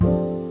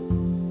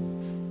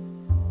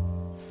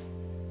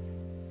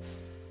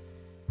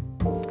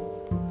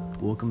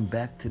welcome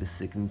back to the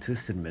Sick and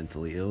Twisted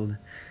Mentally Ill.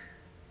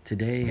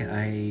 Today,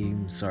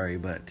 I'm sorry,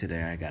 but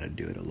today I gotta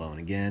do it alone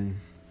again.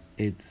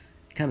 It's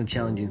kind of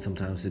challenging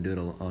sometimes to do it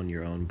on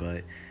your own,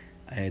 but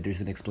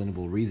there's an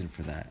explainable reason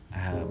for that. I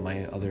have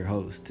my other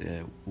host.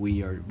 We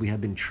have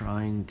been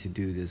trying to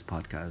do this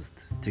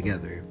podcast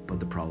together, but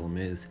the problem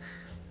is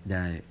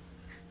that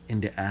in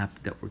the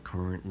app that we're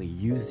currently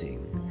using,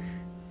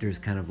 there's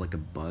kind of like a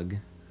bug,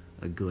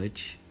 a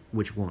glitch,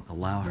 which won't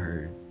allow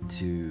her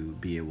to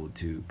be able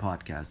to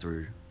podcast,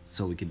 or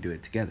so we can do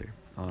it together.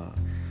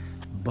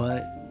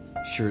 But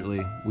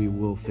surely we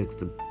will fix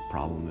the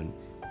problem, and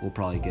we'll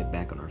probably get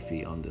back on our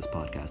feet on this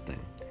podcasting.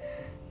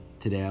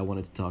 Today I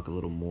wanted to talk a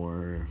little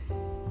more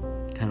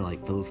kind of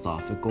like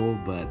philosophical,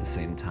 but at the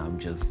same time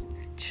just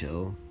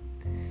chill.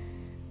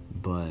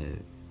 But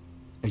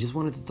I just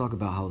wanted to talk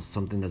about how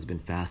something that's been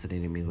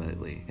fascinating me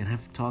lately, and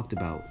I've talked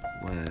about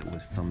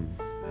with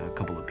a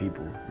couple of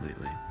people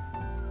lately.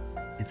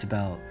 It's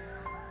about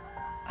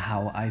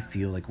how I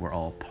feel like we're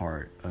all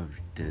part of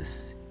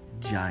this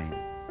giant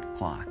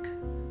clock,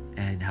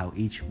 and how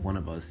each one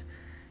of us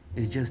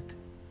is just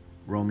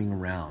roaming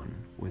around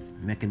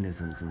with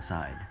mechanisms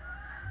inside.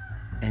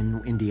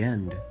 And in the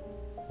end,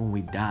 when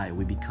we die,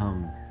 we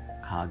become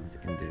cogs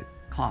in the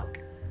clock.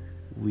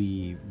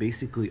 We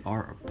basically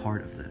are a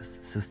part of this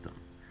system.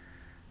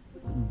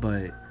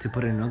 But to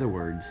put it in other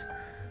words,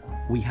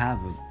 we have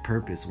a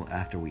purpose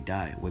after we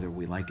die, whether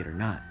we like it or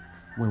not.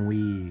 When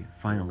we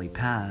finally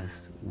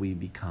pass, we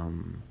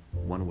become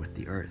one with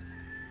the earth,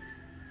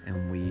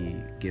 and we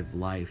give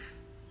life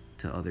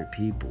to other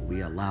people.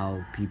 We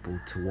allow people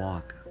to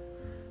walk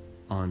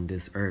on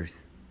this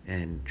earth,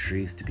 and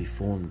trees to be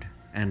formed,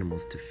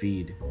 animals to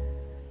feed.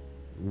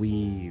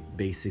 We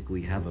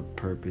basically have a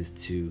purpose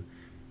to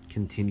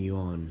continue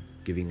on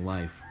giving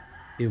life.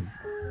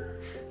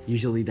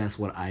 Usually that's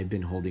what I've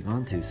been holding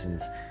on to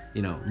since,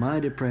 my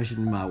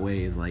depression, my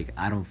way is like,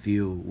 I don't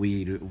feel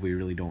we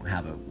really don't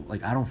have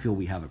I don't feel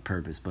we have a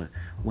purpose. But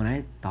when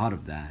I thought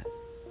of that,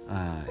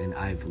 and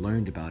I've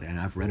learned about it and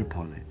I've read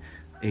upon it,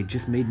 it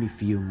just made me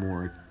feel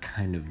more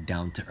kind of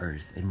down to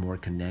earth and more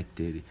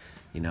connected,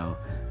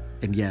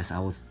 And yes, I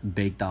was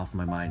baked off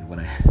my mind when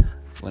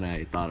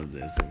I thought of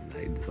this, and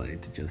I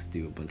decided to just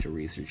do a bunch of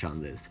research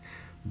on this.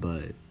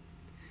 But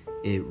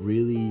it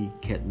really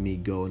kept me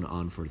going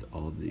on for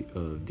all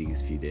of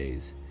these few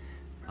days.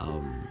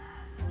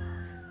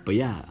 But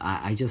yeah,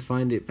 I just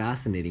find it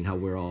fascinating how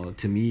we're all,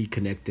 to me,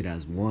 connected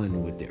as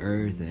one with the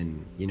earth.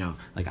 And,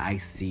 I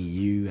see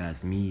you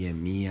as me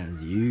and me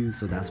as you.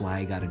 So that's why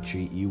I gotta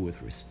treat you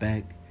with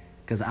respect.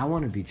 Because I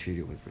want to be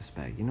treated with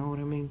respect. You know what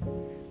I mean?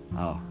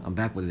 Oh, I'm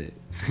back with it.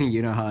 So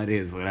you know how it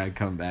is when I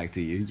come back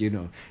to you.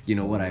 You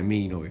know what I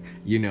mean, or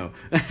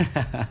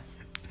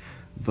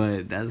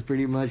But that's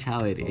pretty much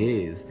how it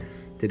is.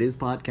 Today's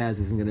podcast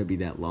isn't going to be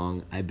that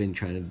long. I've been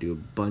trying to do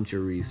a bunch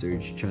of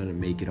research, trying to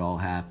make it all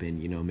happen,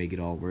 make it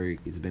all work.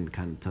 It's been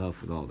kind of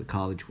tough with all the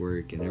college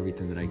work and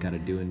everything that I got to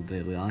do in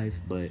daily life.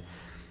 But,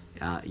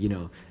 I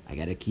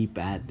got to keep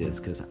at this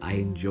because I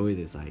enjoy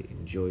this. I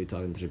enjoy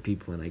talking to the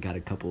people, and I got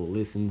a couple of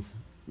listens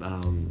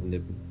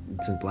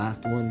since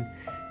last one.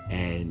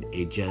 And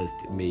it just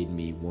made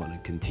me want to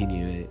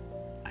continue it.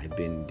 I've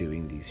been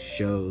doing these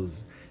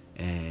shows,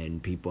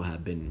 and people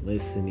have been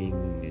listening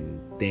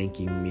and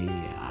thanking me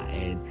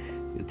and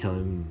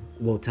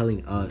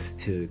telling us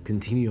to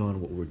continue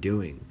on what we're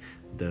doing,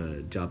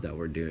 the job that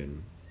we're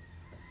doing.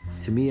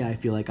 To me, I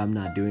feel like I'm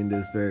not doing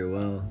this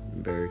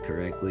very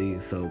correctly.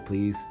 So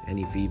please,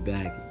 any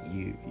feedback,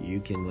 you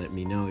can let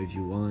me know if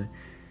you want.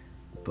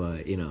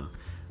 But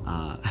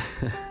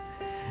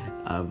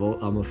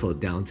I'm also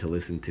down to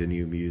listen to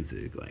new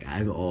music.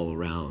 I'm all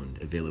around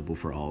available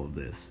for all of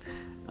this.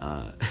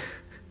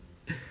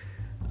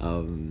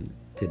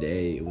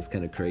 Today it was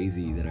kind of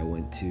crazy that I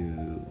went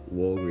to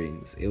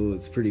Walgreens. It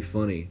was pretty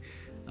funny.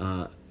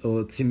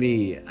 To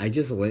me, I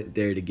just went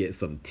there to get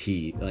some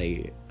tea.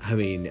 I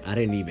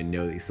didn't even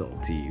know they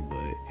sold tea,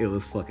 but it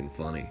was fucking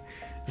funny.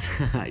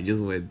 I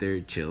just went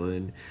there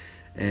chilling,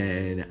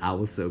 and I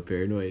was so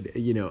paranoid.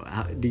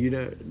 Do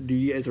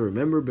you guys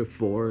remember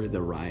before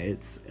the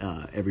riots,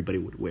 everybody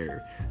would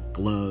wear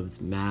gloves,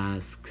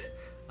 masks,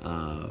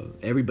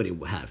 everybody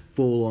had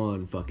full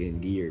on fucking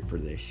gear for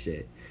this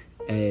shit.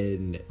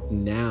 And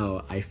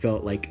now I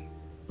felt like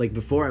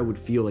before I would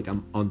feel like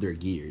I'm under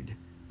geared.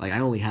 I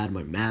only had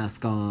my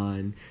mask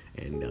on,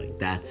 and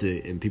that's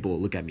it. And people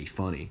would look at me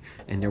funny.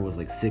 And there was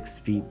 6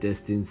 feet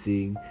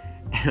distancing.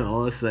 And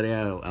all of a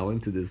sudden I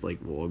went to this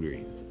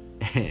Walgreens,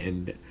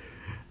 and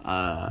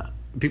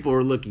people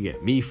were looking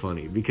at me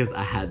funny because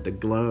I had the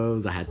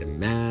gloves, I had the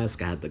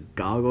mask, I had the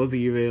goggles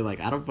even.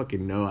 I don't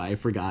fucking know. I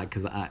forgot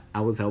because I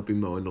was helping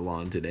mowing the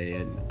lawn today,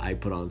 and I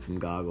put on some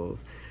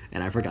goggles.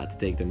 And I forgot to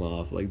take them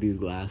off, these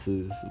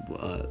glasses,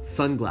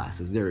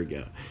 sunglasses, there we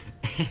go.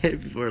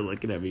 And people were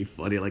looking at me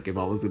funny, if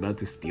I was about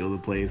to steal the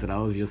place. And I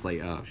was just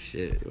oh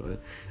shit.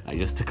 I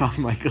just took off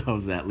my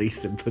gloves at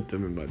least and put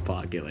them in my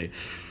pocket,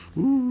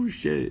 ooh,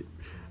 shit.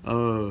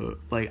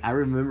 I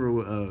remember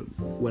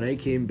when I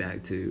came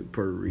back to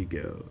Puerto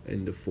Rico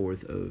in the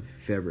 4th of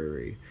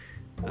February,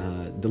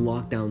 the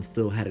lockdown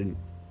still hadn't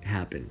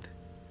happened,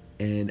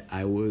 and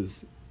I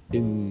was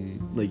in,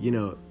 like,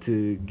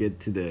 to get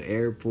to the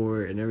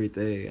airport and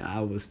everything.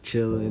 I was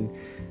chilling,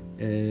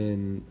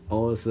 and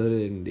all of a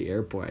sudden in the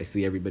airport I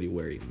see everybody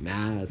wearing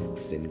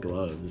masks and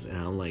gloves, and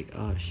I'm like,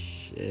 oh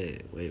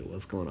shit, wait,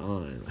 what's going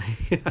on?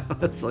 Like, I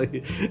was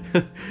like,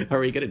 are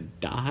we gonna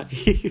die?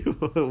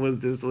 Was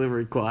this a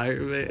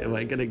requirement? Am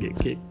I gonna get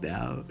kicked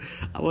out?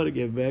 I want to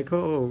get back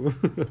home.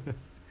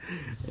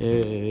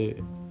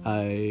 And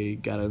I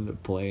got on the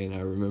plane.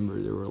 I remember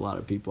there were a lot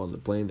of people on the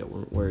plane that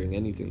weren't wearing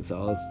anything, so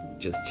I was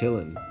just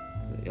chilling.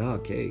 Like, oh,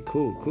 okay,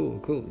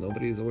 cool.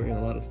 Nobody's wearing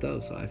a lot of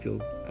stuff, so I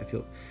feel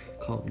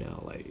calm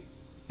now. Like,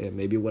 yeah,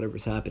 maybe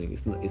whatever's happening,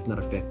 it's not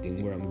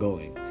affecting where I'm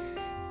going.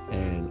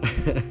 And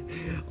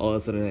all of a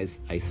sudden,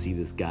 I see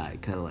this guy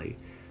kind of like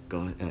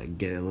going,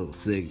 get a little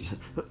sick,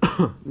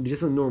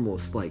 just a normal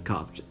slight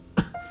cough,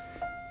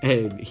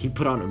 and he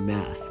put on a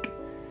mask.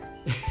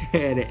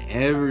 And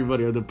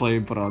everybody on the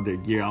plane put on their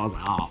gear. I was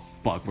like, oh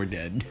fuck, we're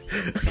dead.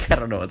 I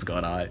don't know what's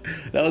going on.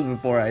 That was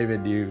before I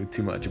even knew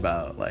too much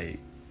about like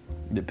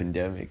the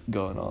pandemic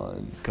going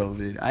on,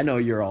 COVID. I know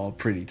you're all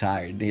pretty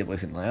tired. They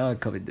listen like, oh,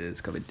 COVID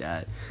this, COVID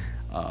that.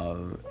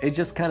 It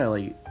just kind of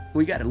like,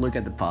 we got to look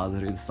at the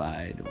positive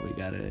side. We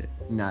got to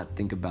not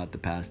think about the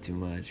past too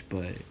much.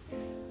 But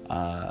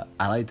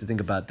I like to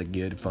think about the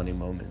good, funny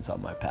moments of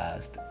my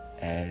past.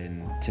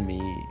 And to me,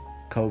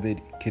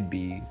 COVID could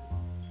be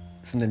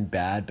something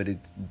bad, but it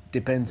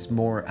depends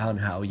more on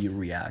how you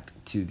react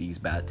to these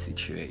bad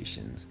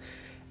situations.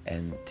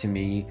 And to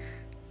me,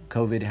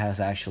 COVID has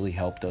actually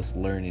helped us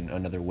learn in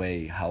another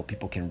way how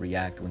people can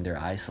react when they're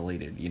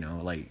isolated,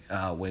 like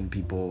when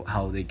people,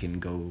 how they can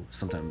go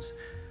sometimes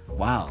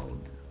wild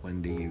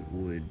when they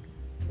would,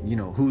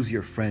 who's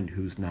your friend,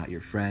 who's not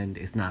your friend.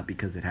 It's not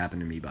because it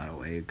happened to me, by the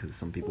way, because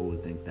some people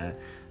would think that,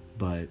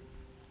 but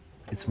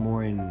it's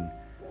more in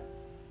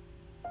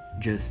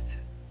just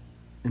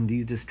in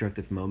these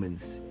destructive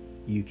moments,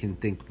 you can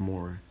think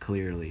more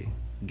clearly,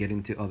 get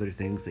into other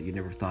things that you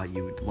never thought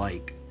you would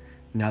like.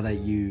 Now that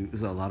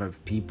a lot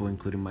of people,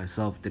 including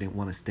myself, didn't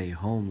want to stay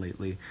home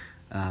lately,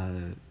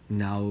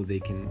 now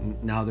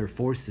they're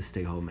forced to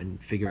stay home and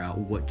figure out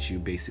what you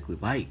basically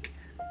like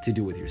to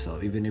do with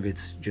yourself, even if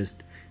it's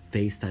just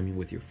FaceTiming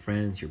with your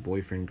friends, your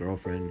boyfriend,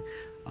 girlfriend,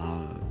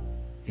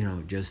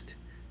 just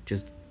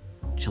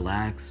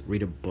chillax,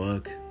 read a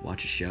book,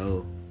 watch a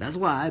show. That's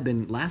why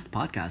last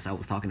podcast I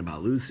was talking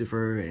about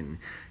Lucifer and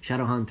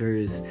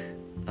Shadowhunters,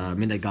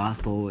 Midnight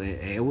Gospel.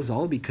 It was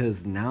all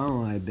because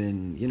now I've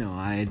been,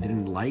 I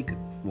didn't like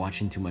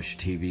watching too much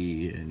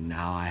TV, and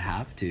now I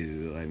have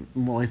to.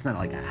 Well, it's not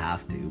like I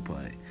have to,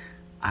 but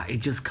it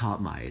just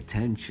caught my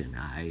attention.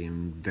 I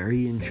am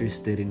very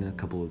interested in a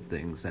couple of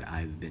things that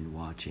I've been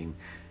watching,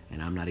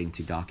 and I'm not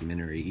into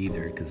documentary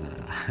either, because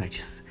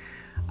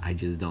I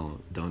just don't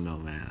know,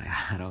 man.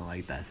 Like, I don't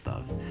like that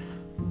stuff.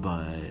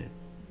 But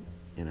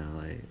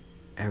like,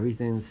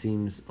 everything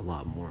seems a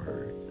lot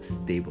more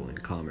stable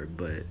and calmer.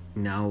 But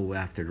now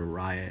after the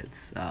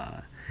riots,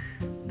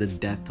 the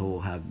death toll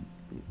have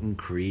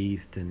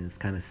increased, and it's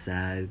kind of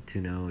sad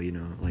to know,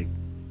 like,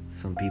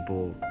 some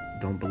people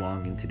don't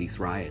belong into these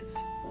riots,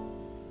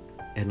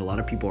 and a lot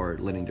of people are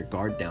letting their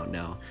guard down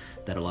now.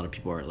 That a lot of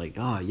people are like,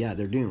 oh yeah,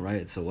 they're doing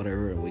riots, so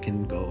whatever, we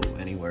can go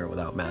anywhere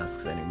without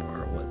masks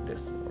anymore, or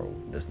this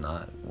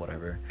not,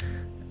 whatever.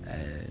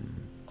 And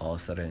all of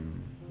a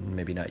sudden,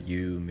 maybe not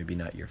you, maybe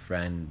not your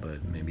friend,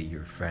 but maybe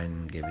your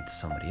friend gave it to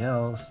somebody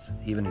else,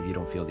 even if you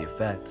don't feel the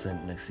effects,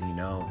 and next thing you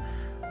know,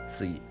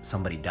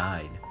 somebody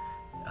died.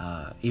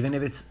 Even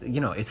if it's,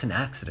 it's an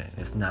accident,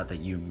 it's not that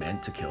you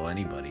meant to kill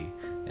anybody,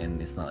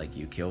 and it's not like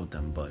you killed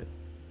them, but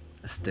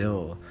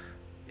still,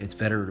 it's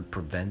better to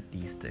prevent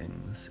these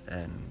things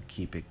and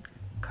keep it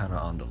kind of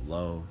on the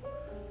low.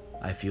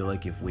 I feel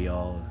like if we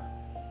all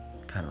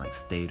kind of like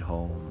stayed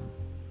home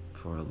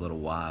for a little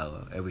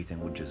while,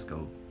 everything would just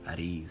go at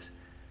ease.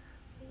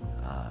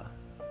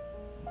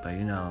 But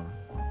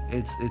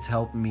it's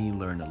helped me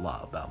learn a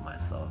lot about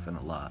myself and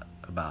a lot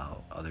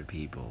about other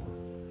people.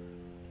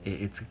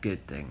 It's a good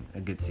thing,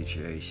 a good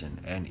situation,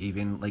 and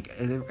even like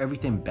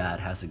everything bad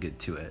has a good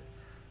to it.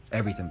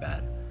 Everything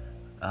bad.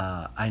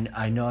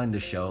 I know in the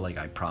show, like,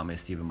 I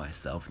promised even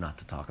myself not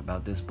to talk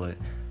about this, but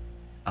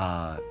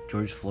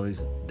George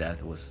Floyd's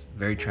death was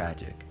very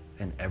tragic,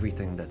 and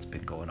everything that's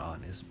been going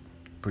on is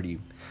pretty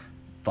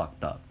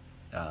fucked up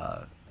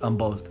on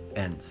both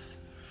ends.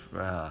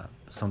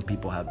 Some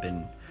people have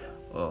been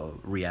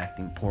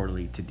reacting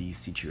poorly to these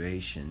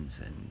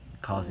situations and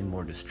causing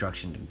more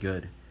destruction than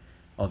good,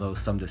 although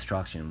some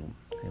destruction,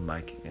 in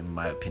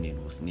my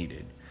opinion, was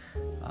needed.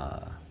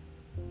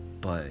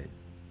 But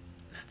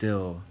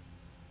still,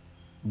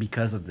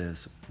 because of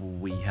this,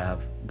 we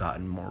have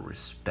gotten more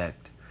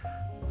respect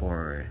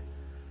for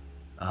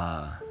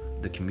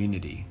the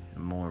community,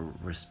 more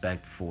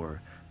respect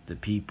for the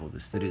people, the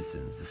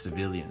citizens, the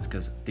civilians,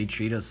 because they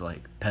treat us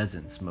like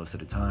peasants most of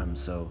the time.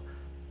 So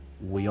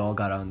we all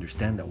gotta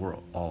understand that we're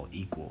all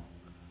equal.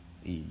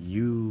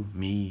 You,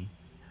 me,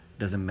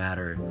 doesn't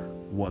matter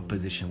what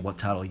position, what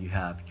title you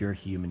have. You're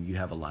human, you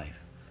have a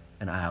life.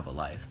 and I have a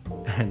life.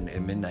 And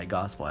in Midnight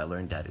Gospel, I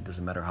learned that it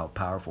doesn't matter how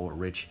powerful or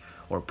rich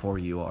or poor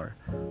you are,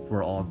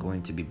 we're all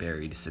going to be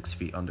buried 6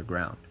 feet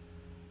underground.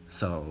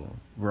 So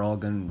we're all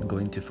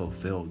going to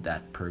fulfill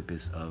that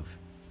purpose of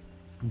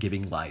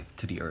giving life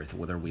to the earth,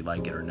 whether we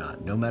like it or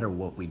not. No matter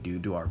what we do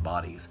to our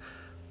bodies,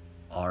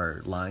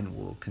 our line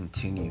will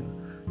continue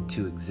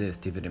to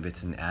exist, even if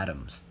it's in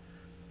atoms,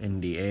 in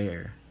the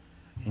air,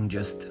 in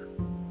just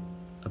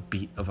a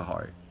beat of a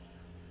heart.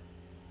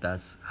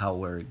 That's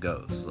where it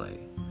goes.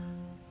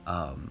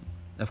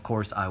 Of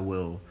course, I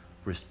will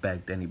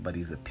respect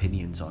anybody's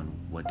opinions on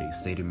what they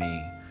say to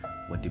me,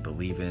 what they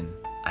believe in.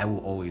 I will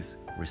always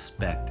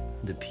respect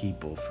the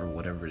people for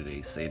whatever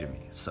they say to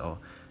me. So,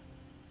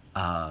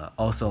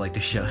 also, like the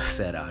show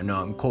said, I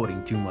know I'm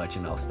quoting too much,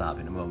 and I'll stop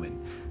in a moment.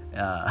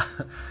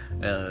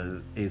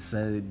 It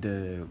said,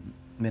 the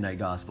Midnight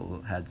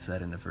Gospel had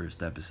said in the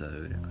first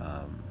episode,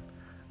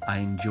 I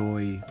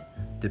enjoy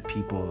the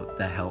people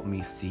that help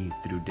me see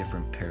through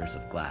different pairs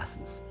of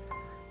glasses.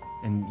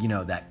 And,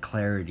 that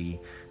clarity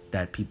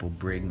that people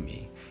bring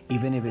me.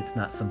 Even if it's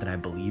not something I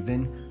believe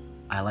in,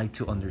 I like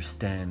to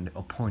understand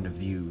a point of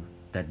view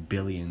that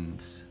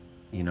billions,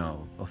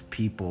 of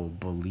people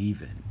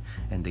believe in,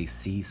 and they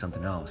see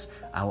something else.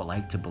 I would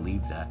like to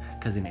believe that,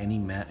 because in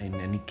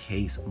any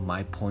case,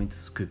 my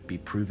points could be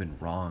proven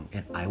wrong,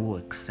 and I will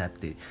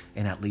accept it.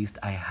 And at least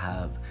I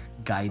have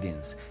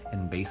guidance,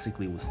 and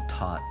basically was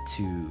taught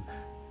to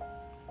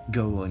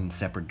go in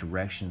separate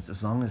directions.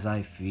 As long as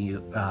I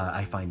feel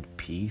I find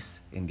peace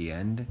in the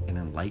end and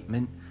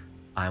enlightenment,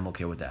 I'm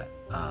okay with that.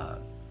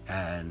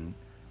 And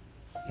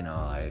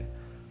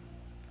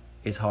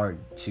it's hard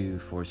to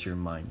force your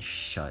mind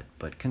shut,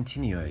 but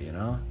continue it.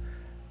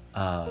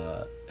 I'm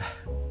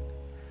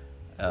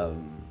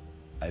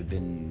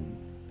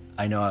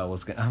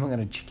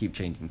gonna keep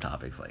changing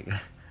topics,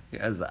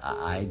 because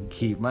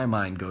my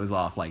mind goes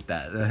off like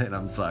that, and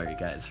I'm sorry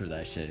guys for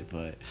that shit,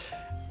 but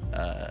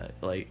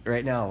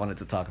right now I wanted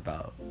to talk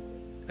about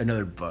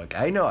another book.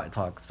 I know I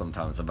talk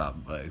sometimes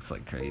about books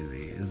like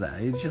crazy.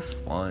 It's just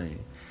fun.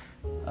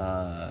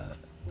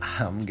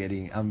 I'm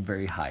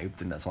very hyped,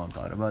 and that's why I'm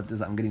talking about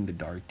this. I'm getting The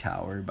Dark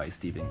Tower by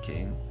Stephen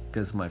King,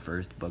 because my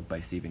first book by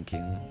Stephen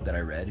King that I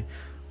read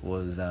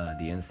was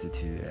The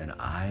Institute, and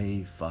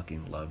I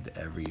fucking loved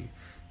every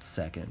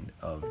second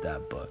of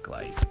that book.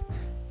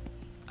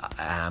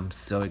 I'm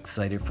so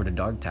excited for The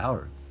Dark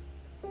Tower.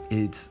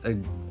 It's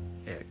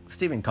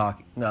Stephen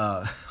Hawking.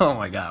 Oh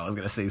my god, I was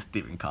gonna say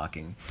Stephen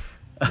Hawking.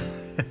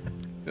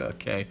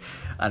 Okay,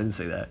 I didn't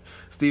say that.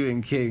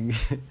 Stephen King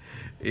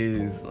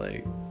is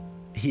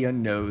he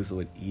knows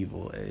what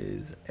evil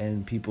is,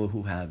 and people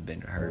who have been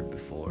hurt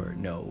before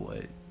know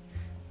what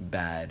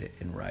bad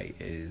and right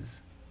is.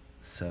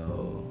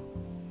 So,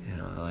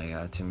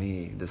 to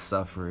me, the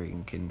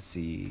suffering can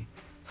see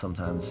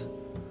sometimes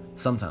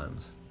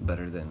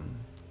better than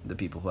the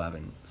people who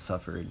haven't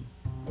suffered.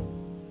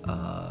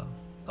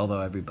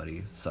 Although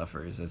everybody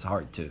suffers, it's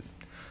hard to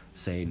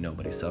say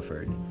nobody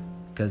suffered,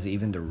 because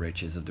even the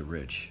richest of the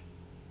rich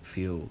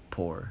feel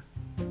poor,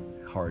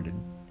 hearted,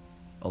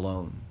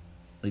 alone.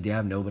 They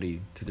have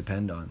nobody to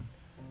depend on.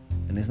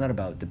 And it's not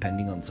about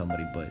depending on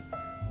somebody, but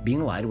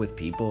being allied with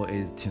people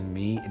is, to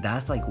me,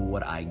 that's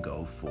what I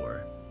go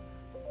for.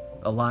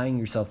 Allying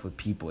yourself with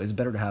people. It's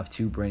better to have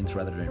two brains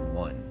rather than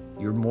one.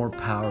 You're more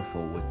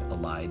powerful with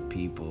allied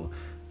people,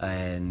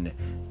 and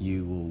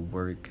you will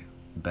work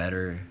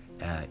better,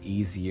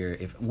 easier.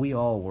 If we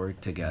all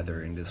work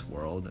together in this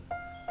world,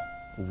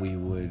 we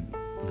would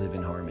live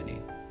in harmony.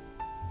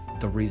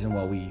 The reason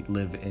why we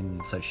live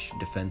in such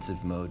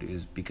defensive mode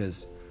is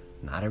because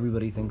not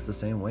everybody thinks the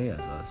same way as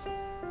us.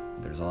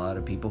 There's a lot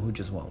of people who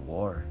just want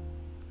war.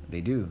 They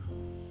do.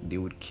 They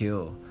would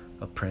kill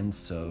a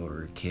prince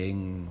or a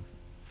king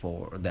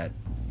for that.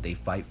 They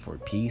fight for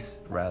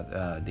peace.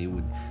 They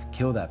would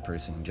kill that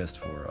person just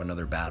for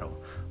another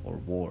battle or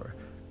war,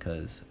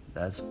 because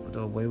that's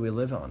the way we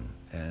live on.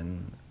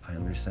 And I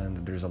understand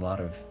that there's a lot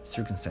of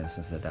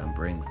circumstances that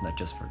brings, not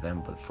just for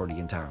them, but for the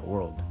entire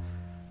world.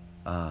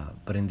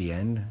 But in the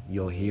end,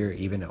 you'll hear,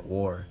 even at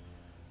war,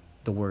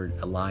 the word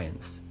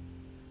alliance.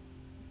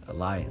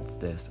 Alliance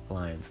this,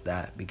 alliance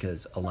that,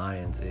 because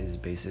alliance is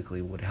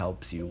basically what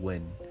helps you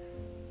win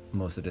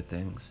most of the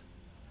things.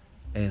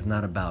 And it's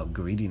not about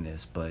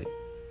greediness, but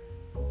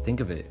think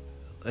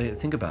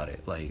about it,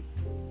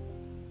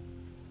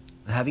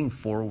 having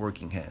 4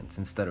 working hands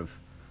instead of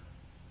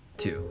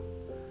 2.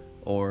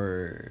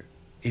 Or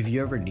if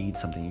you ever need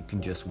something, you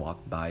can just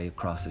walk by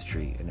across the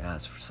street and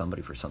ask for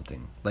somebody for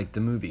something. Like the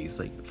movies,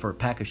 for a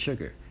pack of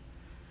sugar.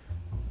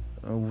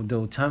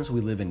 The times we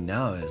live in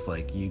now is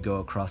you go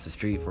across the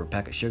street for a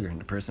pack of sugar, and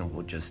the person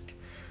will just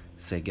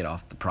say get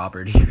off the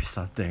property or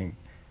something.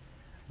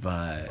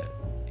 But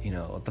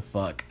what the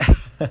fuck.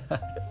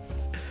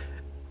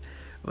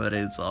 But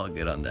it's all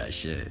good on that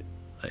shit.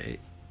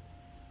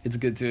 It's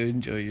good to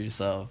enjoy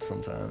yourself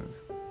sometimes,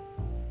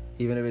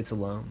 even if it's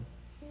alone.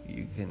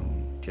 You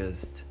can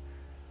just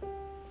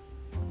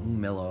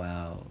mellow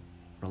out,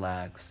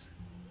 relax,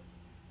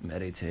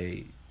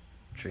 meditate,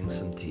 drink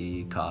some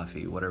tea,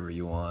 coffee, whatever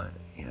you want.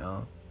 you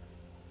know?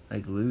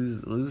 Like,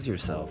 lose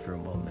yourself for a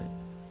moment.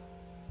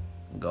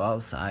 Go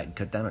outside,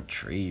 cut down a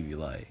tree if you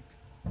like.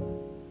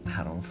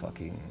 I don't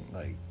fucking,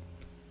 like,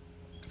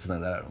 it's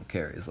not that I don't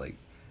care. It's like,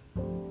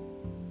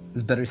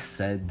 it's better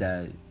said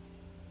that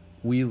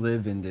we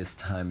live in this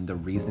time. The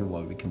reason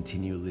why we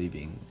continue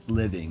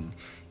living,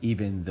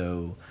 even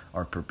though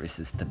our purpose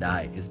is to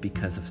die, is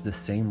because of the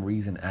same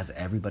reason as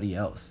everybody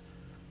else.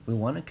 We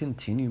want to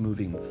continue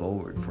moving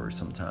forward for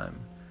some time.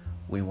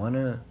 We want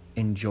to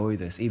enjoy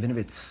this, even if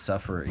it's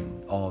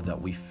suffering, all that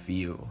we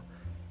feel.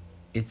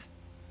 It's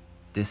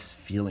this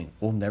feeling.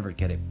 We'll never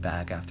get it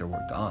back after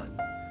we're gone.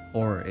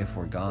 Or if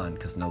we're gone,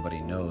 because nobody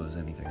knows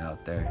anything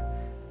out there.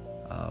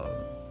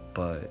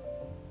 But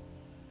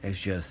it's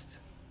just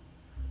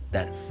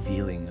that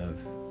feeling of,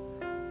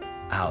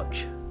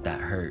 ouch, that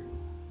hurt.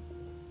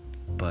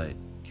 But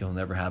you'll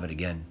never have it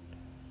again.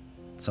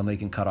 Somebody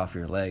can cut off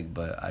your leg,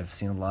 but I've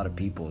seen a lot of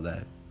people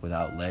that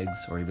without legs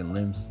or even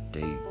limbs,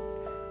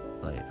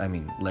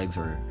 legs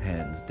or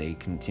hands, they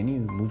continue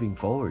moving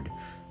forward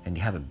and they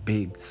have a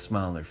big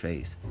smile on their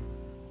face.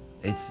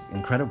 It's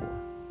incredible,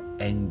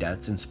 and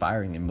that's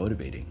inspiring and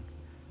motivating.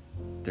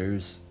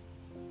 There's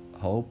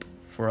hope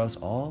for us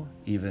all,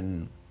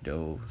 even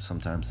though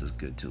sometimes it's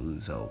good to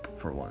lose hope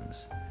for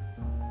once.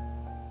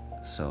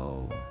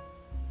 So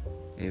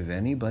if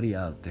anybody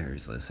out there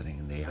is listening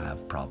and they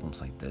have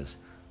problems like this,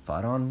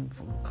 fight on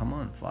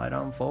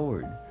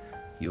forward.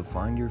 You'll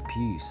find your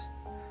peace.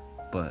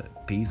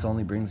 But peace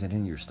only brings it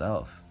in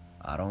yourself.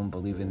 I don't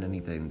believe in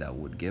anything that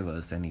would give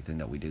us anything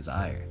that we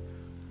desire.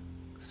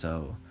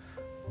 So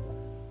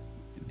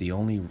the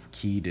only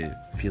key to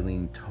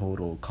feeling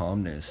total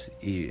calmness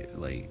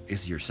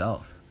is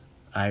yourself.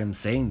 I am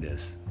saying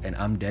this and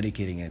I'm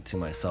dedicating it to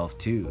myself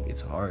too.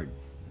 It's hard,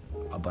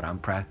 but I'm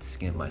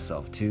practicing it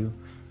myself too,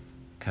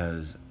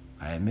 because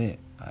I admit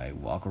I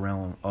walk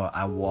alone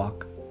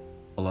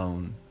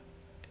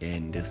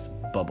in this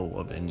bubble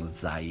of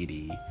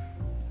anxiety,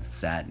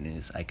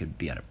 sadness. I could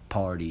be at a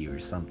party or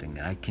something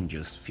and I can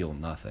just feel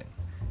nothing,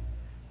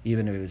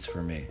 even if it's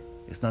for me.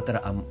 It's not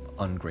that I'm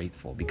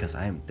ungrateful, because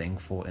I am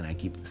thankful and I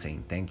keep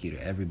saying thank you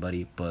to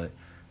everybody, but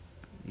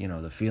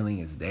the feeling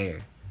is there.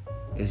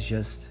 It's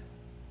just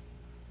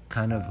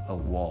kind of a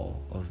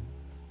wall of,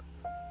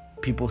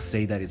 people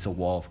say that it's a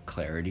wall of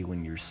clarity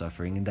when you're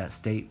suffering in that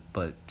state,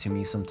 but to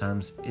me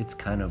sometimes it's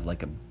kind of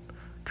like a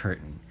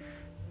curtain,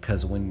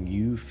 because when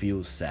you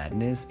feel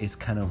sadness, it's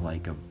kind of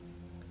like a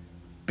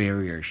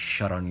barrier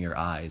shut on your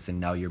eyes, and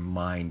now your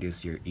mind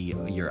is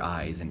your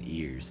eyes and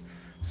ears.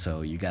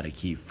 So you got to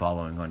keep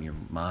following on your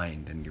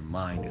mind, and your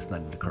mind is not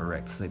in the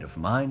correct state of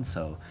mind,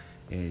 so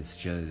it's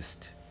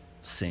just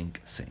sink.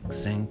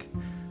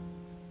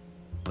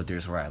 But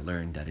there's where I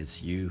learned that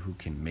it's you who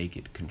can make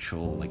it,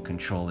 control it,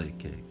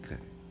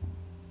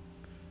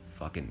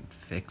 fucking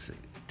fix it,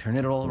 turn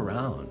it all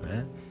around,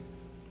 man.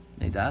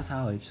 Like, that's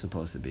how it's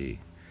supposed to be.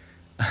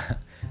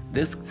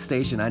 This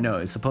station, I know,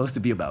 is supposed to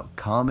be about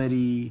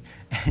comedy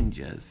and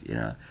just,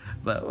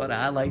 but what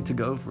I like to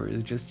go for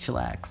is just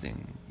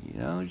chillaxing,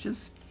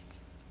 just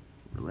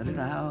let it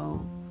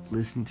out,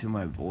 listen to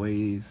my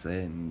voice,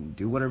 and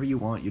do whatever you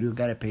want. You don't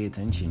gotta pay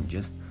attention,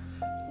 just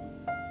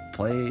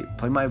play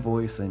my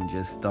voice and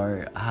just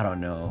start, I don't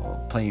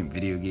know, playing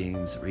video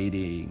games,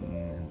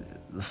 reading,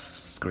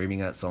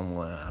 screaming at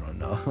someone, I don't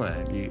know,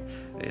 man.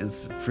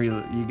 It's free,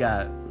 you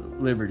got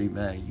liberty,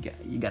 man.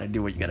 You gotta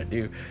do what you gotta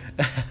do.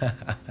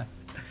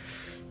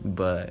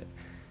 But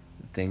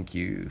thank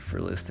you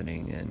for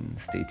listening, and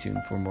stay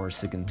tuned for more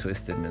sick and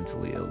twisted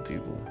mentally ill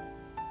people.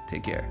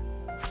 Take care.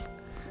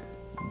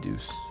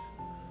 Deuce.